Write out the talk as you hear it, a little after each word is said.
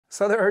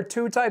So there are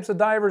two types of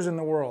divers in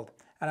the world.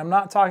 And I'm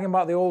not talking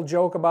about the old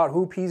joke about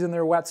who pees in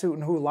their wetsuit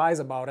and who lies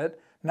about it.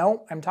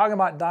 No, I'm talking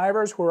about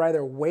divers who are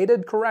either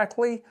weighted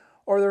correctly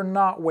or they're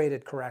not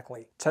weighted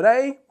correctly.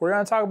 Today, we're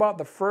going to talk about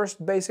the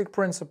first basic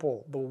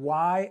principle, the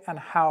why and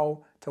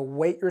how to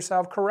weight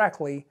yourself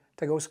correctly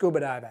to go scuba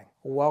diving.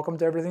 Welcome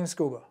to Everything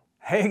Scuba.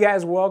 Hey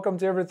guys, welcome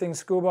to Everything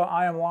Scuba.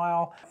 I am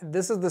Lyell.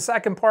 This is the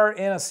second part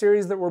in a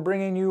series that we're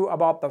bringing you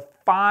about the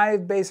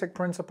 5 basic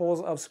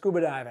principles of scuba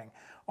diving.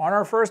 On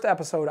our first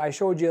episode, I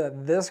showed you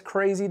this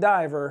crazy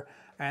diver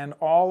and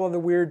all of the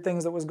weird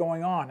things that was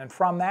going on. And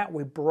from that,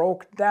 we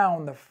broke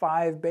down the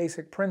 5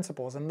 basic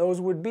principles. And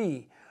those would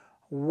be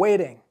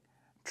weighting,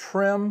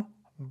 trim,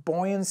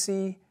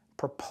 buoyancy,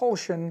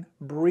 propulsion,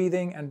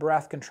 breathing, and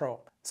breath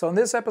control. So in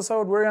this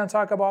episode, we're going to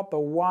talk about the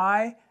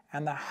why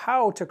and the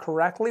how to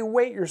correctly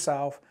weight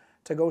yourself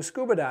to go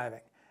scuba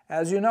diving.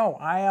 As you know,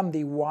 I am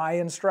the why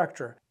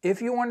instructor. If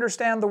you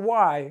understand the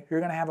why, you're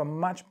going to have a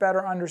much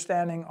better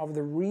understanding of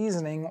the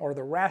reasoning or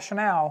the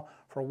rationale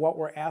for what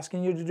we're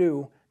asking you to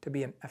do to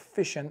be an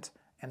efficient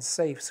and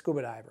safe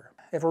scuba diver.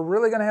 If we're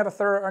really going to have a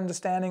thorough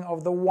understanding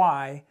of the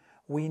why,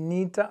 we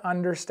need to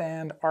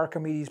understand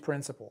Archimedes'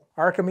 Principle.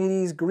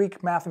 Archimedes,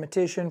 Greek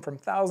mathematician from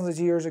thousands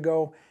of years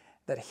ago,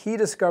 that he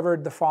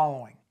discovered the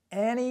following.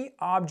 Any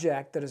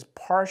object that is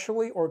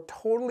partially or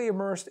totally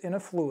immersed in a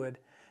fluid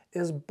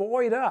is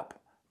buoyed up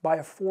by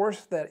a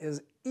force that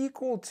is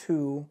equal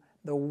to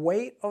the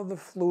weight of the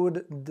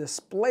fluid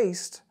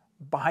displaced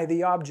by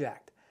the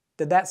object.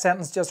 Did that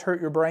sentence just hurt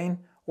your brain?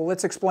 Well,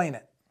 let's explain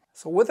it.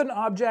 So with an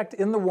object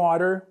in the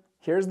water,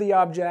 here's the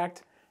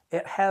object,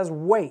 it has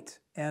weight,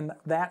 and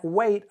that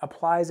weight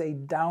applies a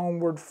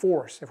downward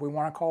force, if we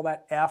want to call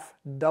that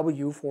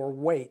Fw for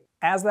weight.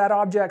 As that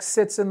object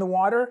sits in the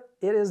water,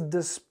 it is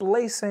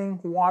displacing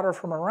water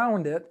from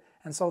around it,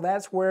 and so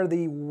that's where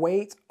the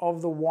weight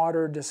of the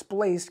water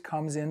displaced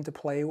comes into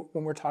play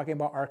when we're talking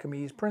about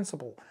Archimedes'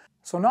 Principle.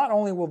 So not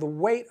only will the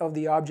weight of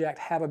the object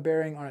have a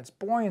bearing on its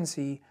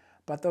buoyancy,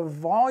 but the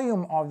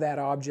volume of that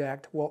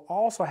object will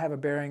also have a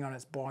bearing on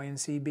its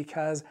buoyancy,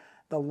 because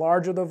the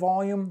larger the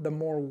volume, the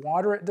more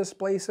water it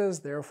displaces,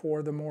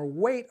 therefore the more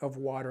weight of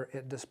water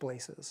it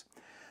displaces.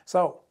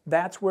 So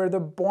that's where the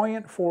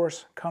buoyant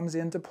force comes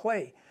into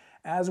play.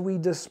 As we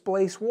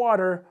displace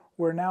water,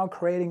 we're now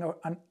creating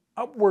an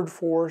upward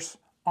force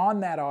on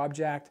that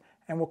object,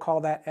 and we'll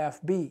call that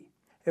Fb.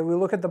 If we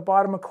look at the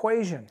bottom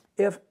equation,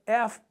 if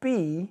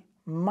Fb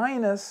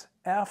minus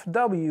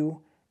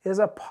Fw is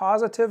a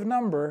positive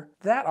number,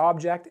 that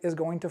object is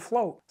going to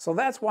float. So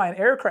that's why an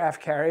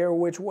aircraft carrier,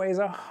 which weighs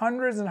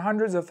hundreds and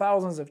hundreds of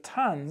thousands of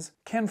tons,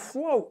 can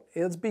float.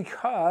 It's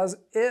because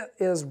it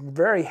is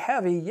very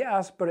heavy,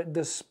 yes, but it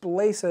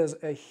displaces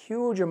a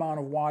huge amount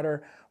of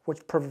water,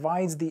 which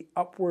provides the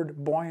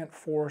upward buoyant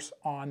force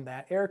on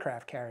that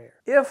aircraft carrier.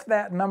 If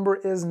that number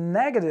is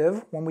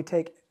negative, when we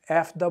take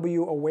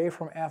Fw away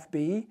from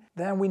Fb,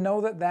 then we know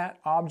that that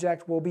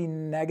object will be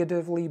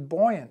negatively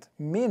buoyant,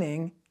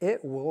 meaning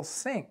it will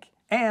sink.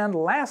 And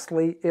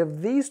lastly, if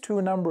these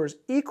two numbers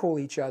equal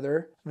each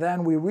other,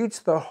 then we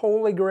reach the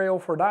holy grail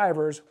for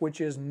divers,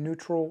 which is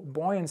neutral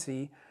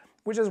buoyancy,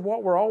 which is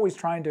what we're always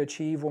trying to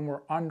achieve when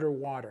we're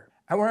underwater.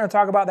 And we're going to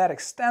talk about that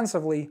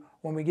extensively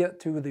when we get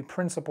to the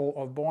principle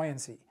of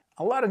buoyancy.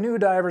 A lot of new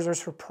divers are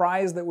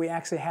surprised that we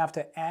actually have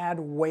to add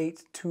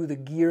weight to the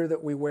gear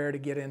that we wear to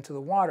get into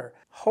the water.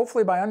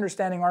 Hopefully by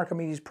understanding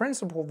Archimedes'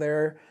 Principle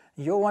there,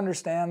 you'll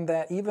understand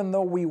that even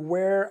though we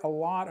wear a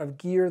lot of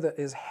gear that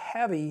is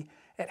heavy,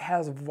 it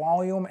has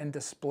volume and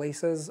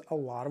displaces a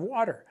lot of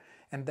water.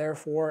 And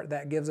therefore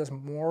that gives us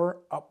more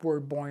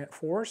upward buoyant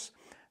force.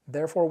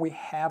 Therefore we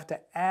have to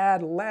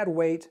add lead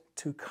weight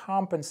to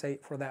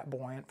compensate for that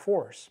buoyant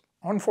force.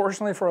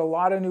 Unfortunately, for a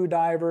lot of new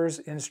divers,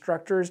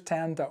 instructors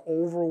tend to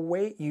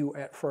overweight you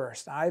at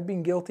first. I've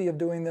been guilty of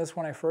doing this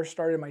when I first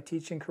started my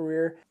teaching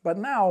career, but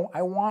now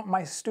I want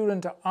my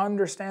student to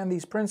understand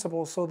these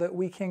principles so that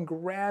we can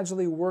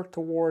gradually work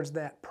towards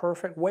that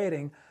perfect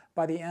weighting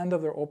by the end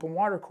of their open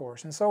water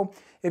course. And so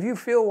if you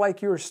feel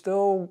like you're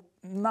still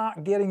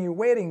not getting your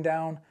weighting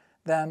down,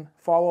 then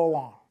follow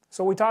along.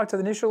 So we talked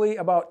initially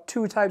about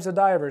 2 types of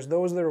divers,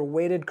 those that are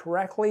weighted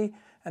correctly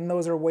and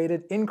those that are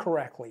weighted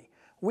incorrectly.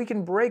 We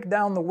can break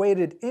down the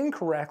weighted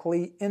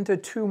incorrectly into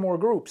 2 more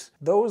groups,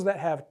 those that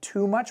have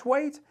too much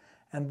weight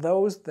and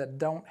those that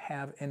don't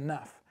have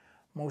enough.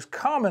 Most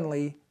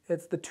commonly,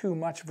 it's the too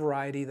much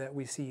variety that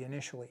we see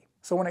initially.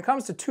 So when it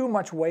comes to too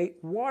much weight,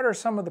 what are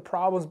some of the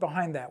problems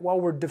behind that? Well,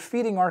 we're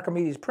defeating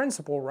Archimedes'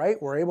 Principle, right?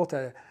 We're able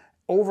to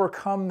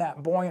overcome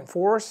that buoyant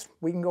force,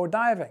 we can go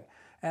diving.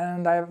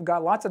 And I've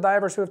got lots of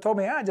divers who have told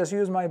me, I just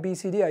use my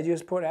BCD, I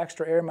just put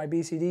extra air in my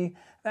BCD,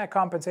 that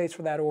compensates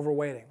for that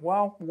overweighting.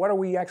 Well, what are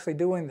we actually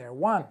doing there?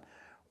 1,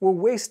 we're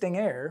wasting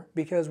air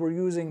because we're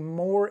using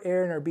more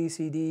air in our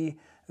BCD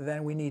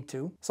than we need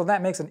to. So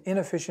that makes an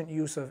inefficient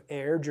use of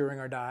air during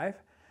our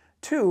dive.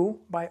 2,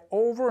 by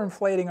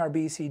overinflating our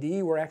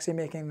BCD, we're actually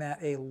making that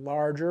a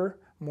larger,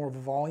 more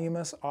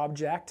voluminous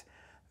object.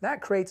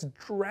 That creates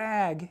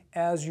drag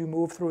as you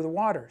move through the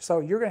water. So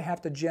you're going to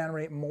have to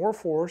generate more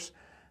force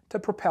to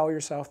propel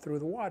yourself through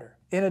the water.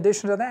 In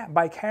addition to that,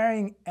 by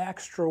carrying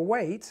extra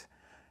weight,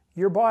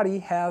 your body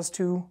has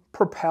to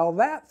propel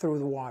that through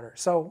the water.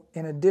 So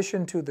in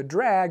addition to the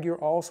drag,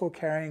 you're also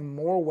carrying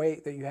more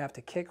weight that you have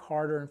to kick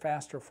harder and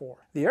faster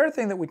for. The other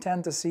thing that we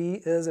tend to see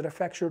is it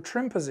affects your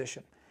trim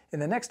position. In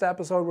the next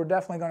episode, we're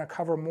definitely going to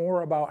cover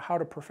more about how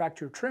to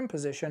perfect your trim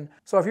position.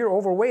 So if you're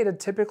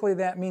overweighted, typically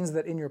that means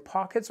that in your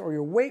pockets or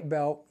your weight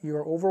belt,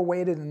 you're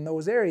overweighted in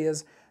those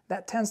areas.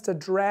 That tends to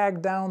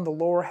drag down the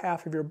lower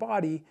half of your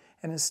body,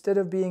 and instead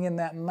of being in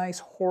that nice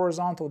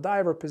horizontal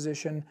diver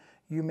position,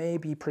 you may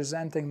be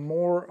presenting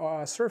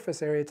more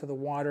surface area to the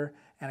water,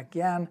 and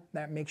again,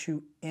 that makes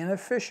you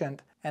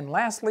inefficient. And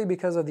lastly,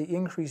 because of the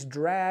increased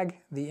drag,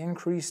 the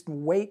increased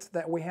weight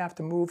that we have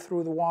to move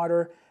through the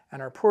water, and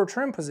our poor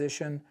trim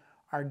position,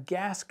 our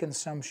gas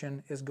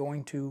consumption is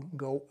going to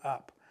go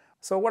up.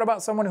 So what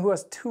about someone who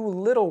has too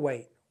little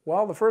weight?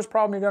 Well, the first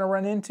problem you're going to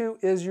run into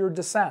is your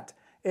descent.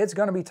 It's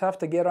going to be tough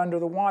to get under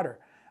the water.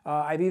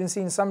 I've even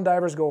seen some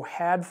divers go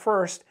head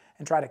first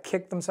and try to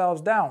kick themselves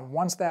down.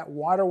 Once that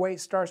water weight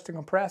starts to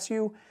compress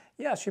you,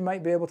 yes, you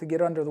might be able to get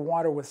under the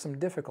water with some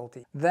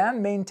difficulty.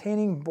 Then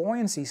maintaining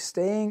buoyancy,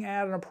 staying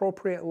at an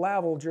appropriate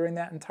level during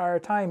that entire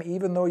time,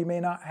 even though you may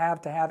not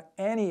have to have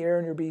any air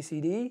in your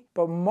BCD.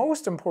 But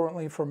most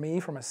importantly for me,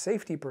 from a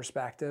safety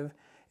perspective,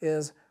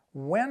 is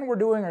when we're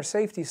doing our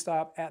safety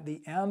stop at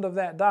the end of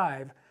that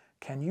dive,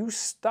 can you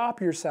stop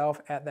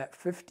yourself at that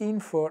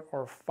 15-foot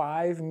or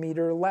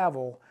 5-meter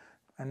level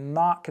and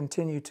not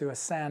continue to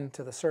ascend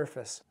to the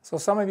surface? So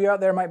some of you out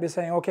there might be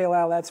saying, okay,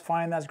 Lyell, that's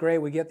fine, that's great,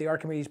 we get the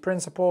Archimedes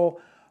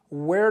Principle.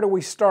 Where do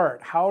we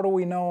start? How do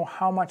we know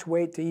how much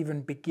weight to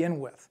even begin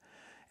with?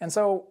 And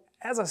so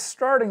as a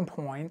starting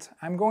point,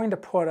 I'm going to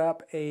put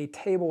up a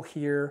table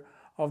here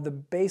of the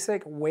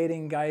basic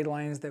weighting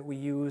guidelines that we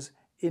use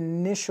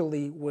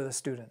initially with a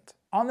student.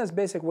 On this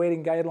basic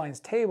weighting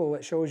guidelines table,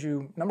 it shows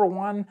you, number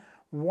one,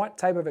 what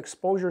type of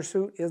exposure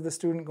suit is the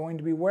student going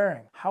to be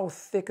wearing? How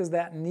thick is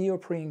that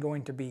neoprene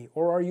going to be?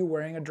 Or are you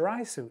wearing a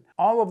dry suit?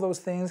 All of those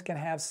things can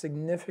have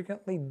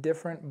significantly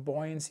different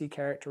buoyancy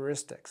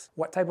characteristics.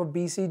 What type of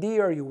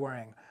BCD are you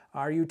wearing?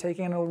 Are you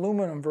taking an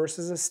aluminum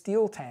versus a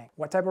steel tank?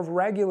 What type of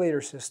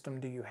regulator system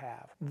do you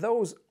have?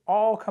 Those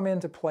all come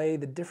into play.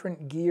 The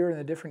different gear and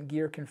the different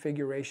gear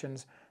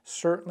configurations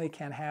certainly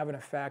can have an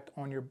effect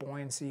on your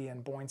buoyancy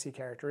and buoyancy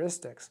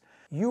characteristics.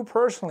 You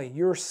personally,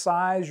 your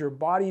size, your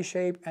body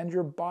shape, and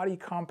your body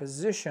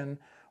composition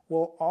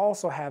will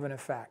also have an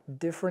effect.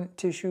 Different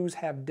tissues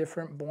have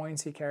different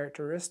buoyancy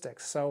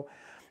characteristics. So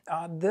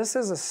this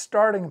is a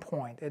starting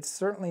point. It's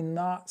certainly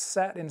not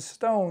set in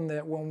stone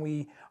that when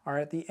we are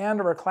at the end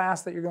of our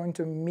class that you're going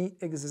to meet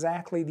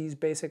exactly these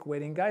basic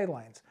weighting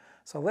guidelines.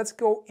 So let's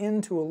go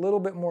into a little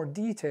bit more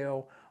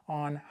detail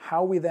on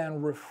how we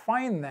then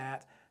refine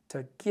that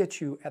to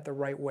get you at the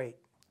right weight.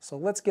 So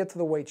let's get to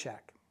the weight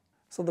check.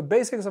 So the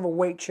basics of a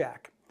weight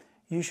check.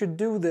 You should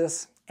do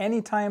this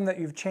anytime that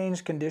you've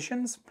changed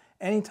conditions,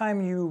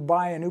 anytime you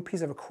buy a new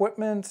piece of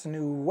equipment, a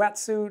new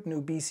wetsuit,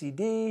 new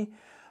BCD,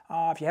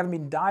 if you haven't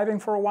been diving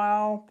for a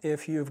while,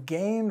 if you've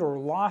gained or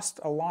lost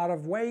a lot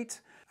of weight.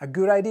 A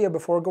good idea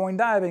before going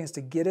diving is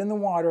to get in the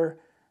water,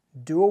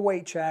 do a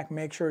weight check,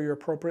 make sure you're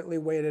appropriately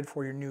weighted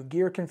for your new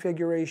gear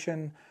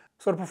configuration.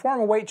 So to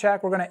perform a weight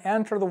check, we're going to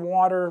enter the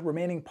water,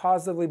 remaining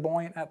positively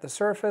buoyant at the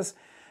surface,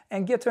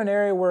 and get to an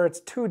area where it's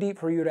too deep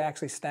for you to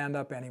actually stand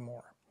up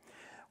anymore.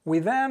 We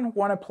then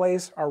want to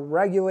place our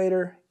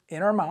regulator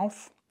in our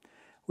mouth.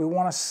 We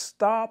want to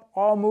stop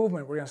all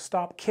movement. We're going to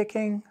stop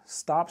kicking,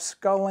 stop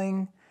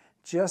sculling,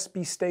 just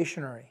be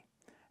stationary.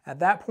 At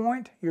that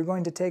point, you're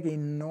going to take a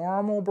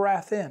normal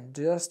breath in,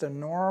 just a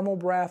normal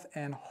breath,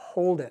 and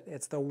hold it.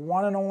 It's the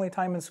one and only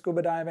time in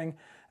scuba diving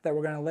that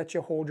we're going to let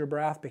you hold your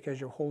breath because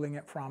you're holding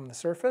it from the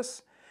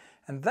surface.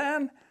 And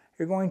then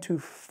you're going to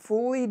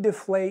fully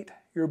deflate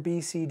your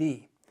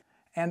BCD.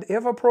 And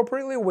if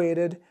appropriately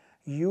weighted,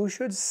 you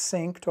should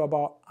sink to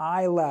about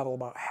eye level,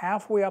 about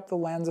halfway up the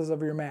lenses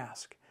of your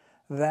mask.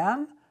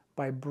 Then,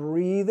 by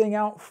breathing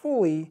out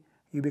fully,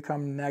 you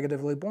become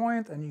negatively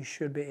buoyant and you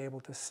should be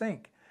able to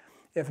sink.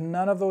 If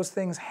none of those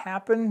things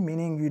happen,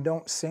 meaning you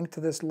don't sink to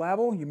this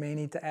level, you may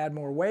need to add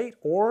more weight,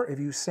 or if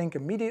you sink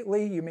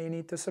immediately, you may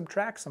need to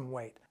subtract some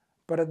weight.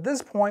 But at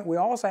this point, we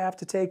also have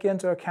to take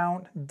into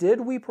account, did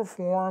we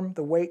perform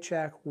the weight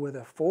check with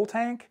a full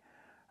tank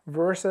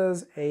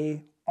versus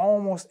a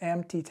almost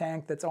empty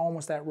tank that's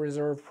almost at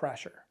reserve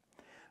pressure?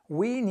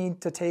 We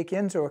need to take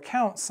into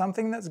account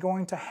something that's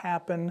going to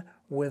happen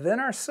within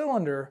our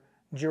cylinder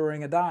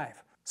during a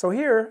dive. So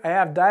here I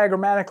have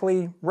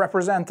diagrammatically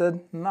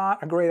represented,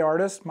 not a great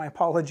artist, my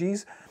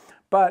apologies,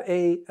 but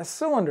a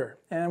cylinder.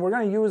 And we're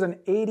going to use an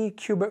 80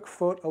 cubic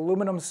foot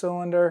aluminum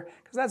cylinder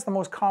because that's the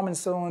most common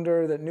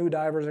cylinder that new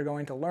divers are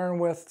going to learn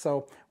with.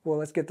 So, well,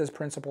 let's get this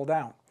principle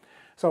down.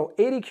 So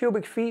 80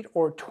 cubic feet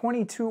or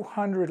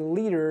 2,200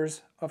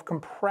 liters of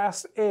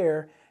compressed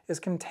air is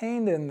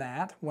contained in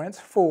that when it's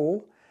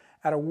full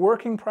at a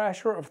working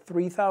pressure of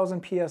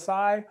 3,000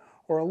 psi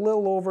or a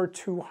little over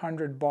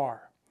 200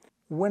 bar.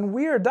 When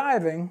we are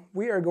diving,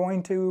 we are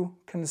going to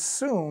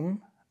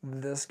consume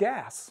this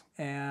gas,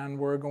 and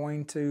we're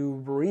going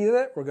to breathe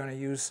it. We're going to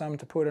use some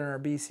to put in our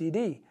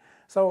BCD.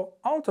 So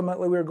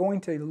ultimately, we're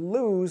going to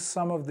lose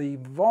some of the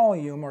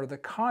volume or the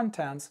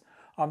contents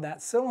of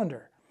that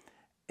cylinder.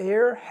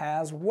 Air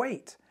has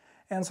weight,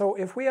 and so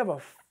if we have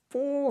a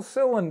full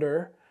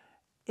cylinder,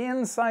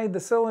 inside the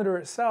cylinder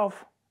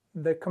itself,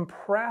 the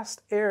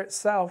compressed air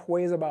itself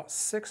weighs about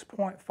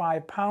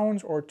 6.5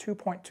 pounds or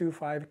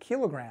 2.25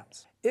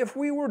 kilograms. If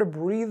we were to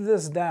breathe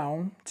this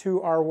down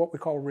to our what we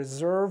call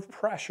reserve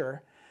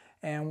pressure,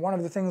 and one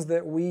of the things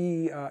that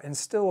we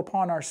instill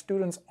upon our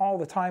students all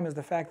the time is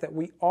the fact that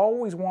we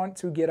always want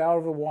to get out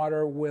of the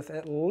water with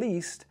at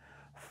least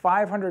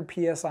 500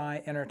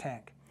 psi in our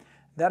tank.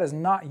 That is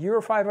not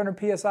your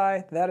 500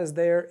 psi, that is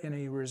there in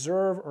a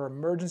reserve or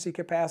emergency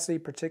capacity,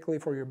 particularly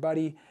for your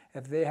buddy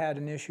if they had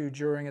an issue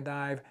during a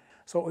dive.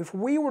 So if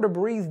we were to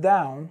breathe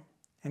down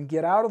and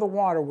get out of the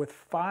water with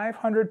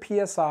 500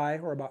 psi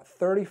or about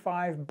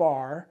 35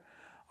 bar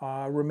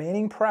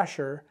remaining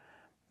pressure,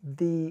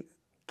 the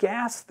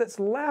gas that's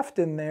left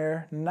in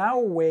there now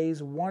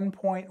weighs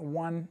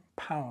 1.1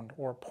 pound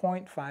or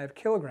 0.5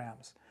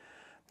 kilograms.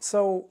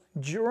 So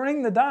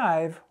during the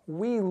dive,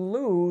 we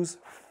lose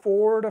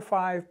 4 to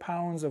 5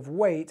 pounds of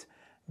weight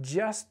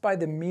just by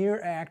the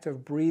mere act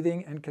of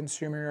breathing and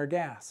consuming our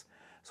gas.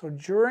 So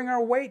during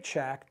our weight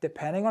check,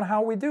 depending on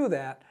how we do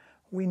that,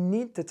 we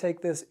need to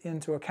take this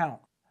into account.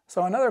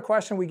 So another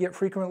question we get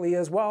frequently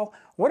is, well,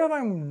 what if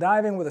I'm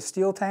diving with a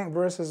steel tank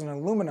versus an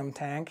aluminum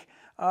tank?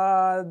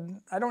 I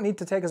don't need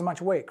to take as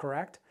much weight,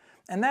 correct?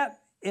 And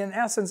that, in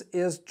essence,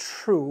 is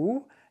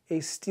true. A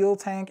steel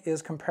tank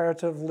is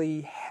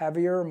comparatively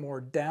heavier,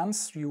 more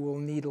dense. You will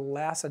need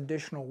less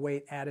additional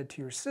weight added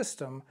to your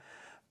system.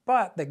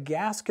 But the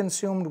gas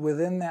consumed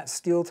within that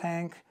steel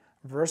tank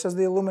versus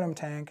the aluminum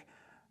tank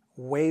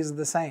weighs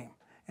the same.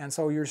 And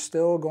so you're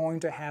still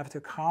going to have to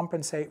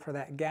compensate for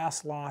that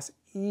gas loss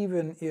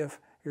even if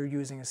you're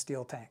using a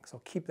steel tank.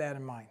 So keep that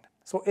in mind.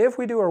 So if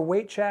we do our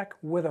weight check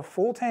with a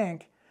full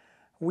tank,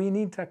 we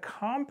need to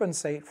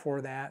compensate for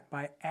that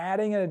by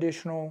adding an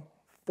additional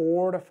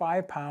 4 to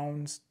 5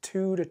 pounds,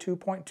 2 to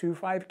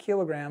 2.25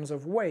 kilograms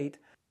of weight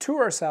to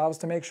ourselves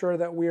to make sure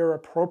that we are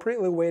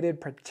appropriately weighted,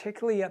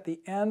 particularly at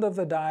the end of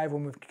the dive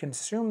when we've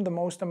consumed the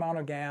most amount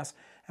of gas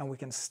and we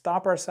can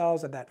stop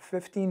ourselves at that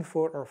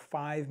 15-foot or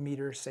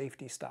 5-meter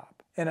safety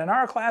stop. And in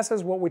our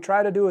classes, what we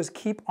try to do is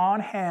keep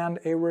on hand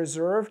a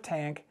reserve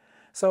tank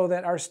so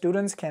that our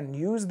students can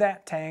use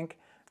that tank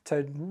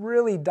to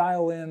really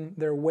dial in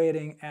their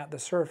weighting at the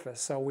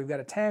surface. So we've got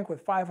a tank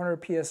with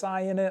 500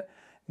 psi in it.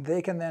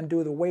 They can then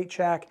do the weight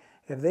check.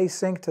 If they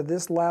sink to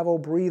this level,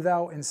 breathe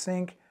out and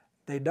sink,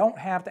 they don't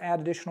have to add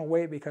additional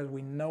weight because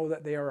we know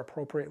that they are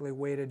appropriately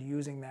weighted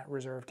using that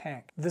reserve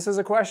tank. This is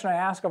a question I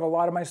ask of a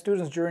lot of my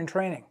students during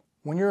training.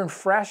 When you're in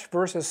fresh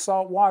versus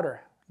salt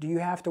water, do you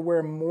have to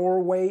wear more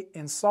weight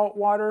in salt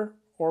water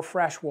or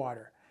fresh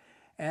water?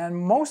 And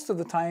most of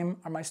the time,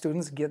 my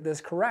students get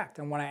this correct.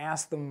 And when I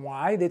ask them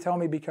why, they tell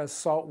me because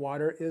salt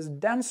water is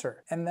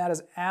denser. And that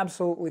is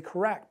absolutely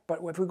correct. But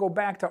if we go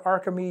back to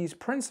Archimedes'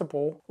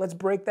 Principle, let's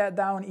break that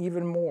down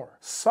even more.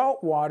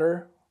 Salt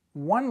water,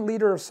 1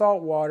 liter of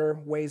salt water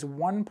weighs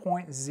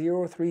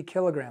 1.03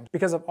 kilograms.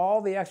 Because of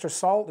all the extra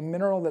salt and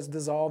mineral that's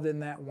dissolved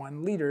in that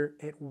 1 liter,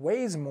 it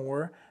weighs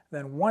more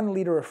than 1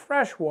 liter of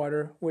fresh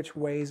water, which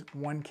weighs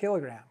 1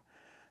 kilogram.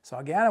 So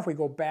again, if we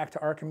go back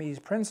to Archimedes'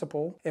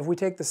 Principle, if we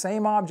take the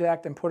same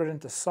object and put it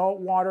into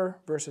salt water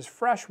versus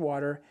fresh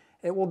water,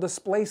 it will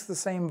displace the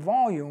same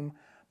volume,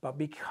 but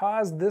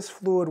because this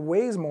fluid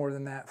weighs more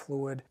than that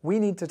fluid, we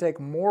need to take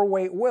more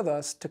weight with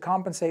us to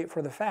compensate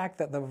for the fact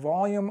that the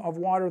volume of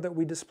water that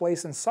we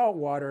displace in salt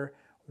water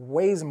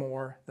weighs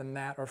more than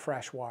that of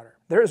fresh water.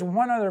 There is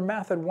one other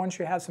method once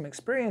you have some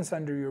experience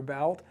under your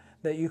belt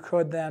that you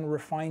could then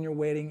refine your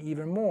weighting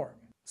even more.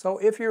 So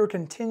if you're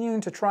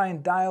continuing to try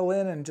and dial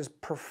in and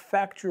just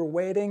perfect your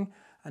weighting,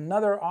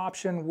 another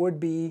option would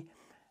be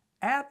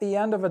at the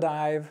end of a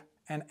dive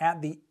and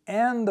at the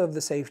end of the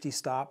safety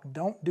stop,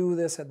 don't do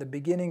this at the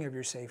beginning of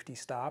your safety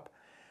stop,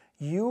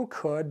 you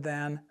could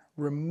then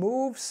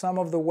remove some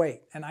of the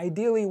weight. And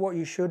ideally what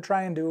you should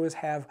try and do is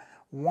have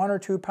 1 or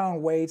 2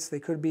 pound weights. They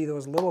could be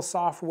those little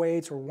soft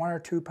weights or 1 or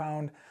 2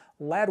 pound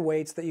lead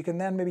weights that you can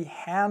then maybe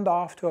hand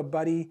off to a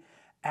buddy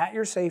at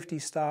your safety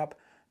stop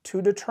to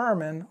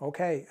determine,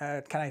 okay,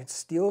 can I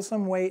steal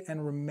some weight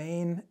and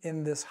remain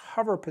in this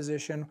hover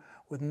position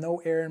with no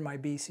air in my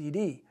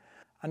BCD?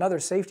 Another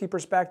safety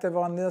perspective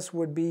on this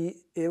would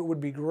be, it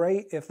would be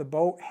great if the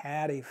boat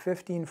had a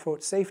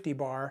 15-foot safety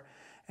bar,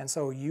 and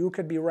so you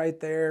could be right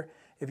there.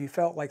 If you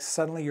felt like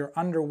suddenly you're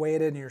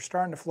underweighted and you're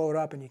starting to float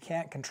up and you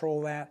can't control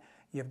that,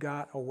 you've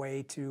got a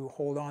way to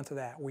hold on to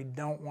that. We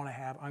don't want to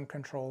have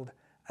uncontrolled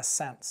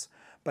ascents.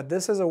 But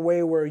this is a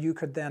way where you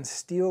could then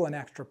steal an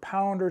extra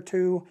pound or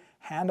two,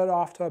 hand it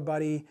off to a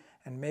buddy,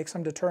 and make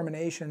some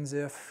determinations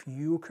if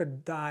you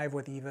could dive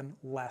with even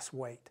less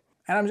weight.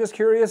 And I'm just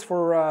curious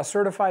for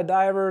certified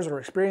divers or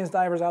experienced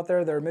divers out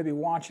there that are maybe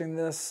watching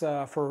this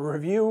for a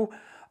review.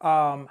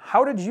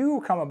 How did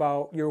you come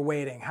about your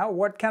weighting?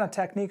 What kind of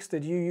techniques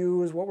did you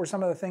use? What were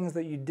some of the things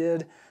that you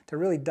did to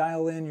really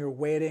dial in your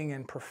weighting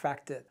and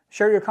perfect it?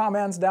 Share your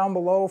comments down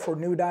below for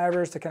new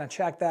divers to kind of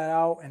check that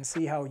out and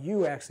see how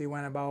you actually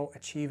went about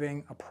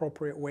achieving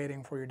appropriate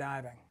weighting for your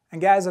diving. And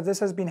guys, if this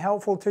has been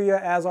helpful to you,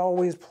 as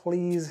always,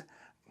 please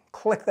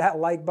click that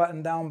like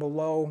button down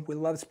below. We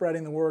love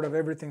spreading the word of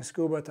Everything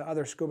Scuba to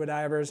other scuba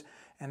divers,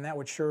 and that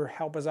would sure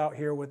help us out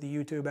here with the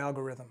YouTube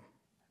algorithm.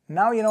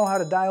 Now you know how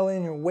to dial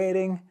in your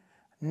weighting.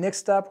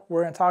 Next up,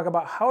 we're going to talk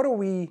about how do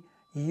we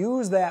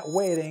use that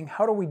weighting,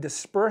 how do we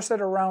disperse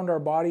it around our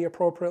body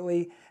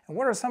appropriately, and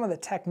what are some of the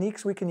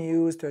techniques we can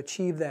use to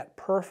achieve that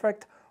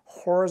perfect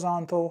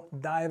horizontal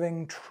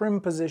diving trim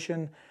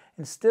position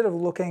instead of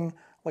looking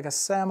like a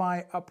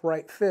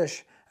semi-upright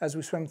fish as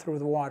we swim through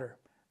the water.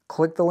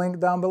 Click the link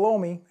down below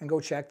me and go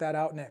check that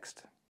out next.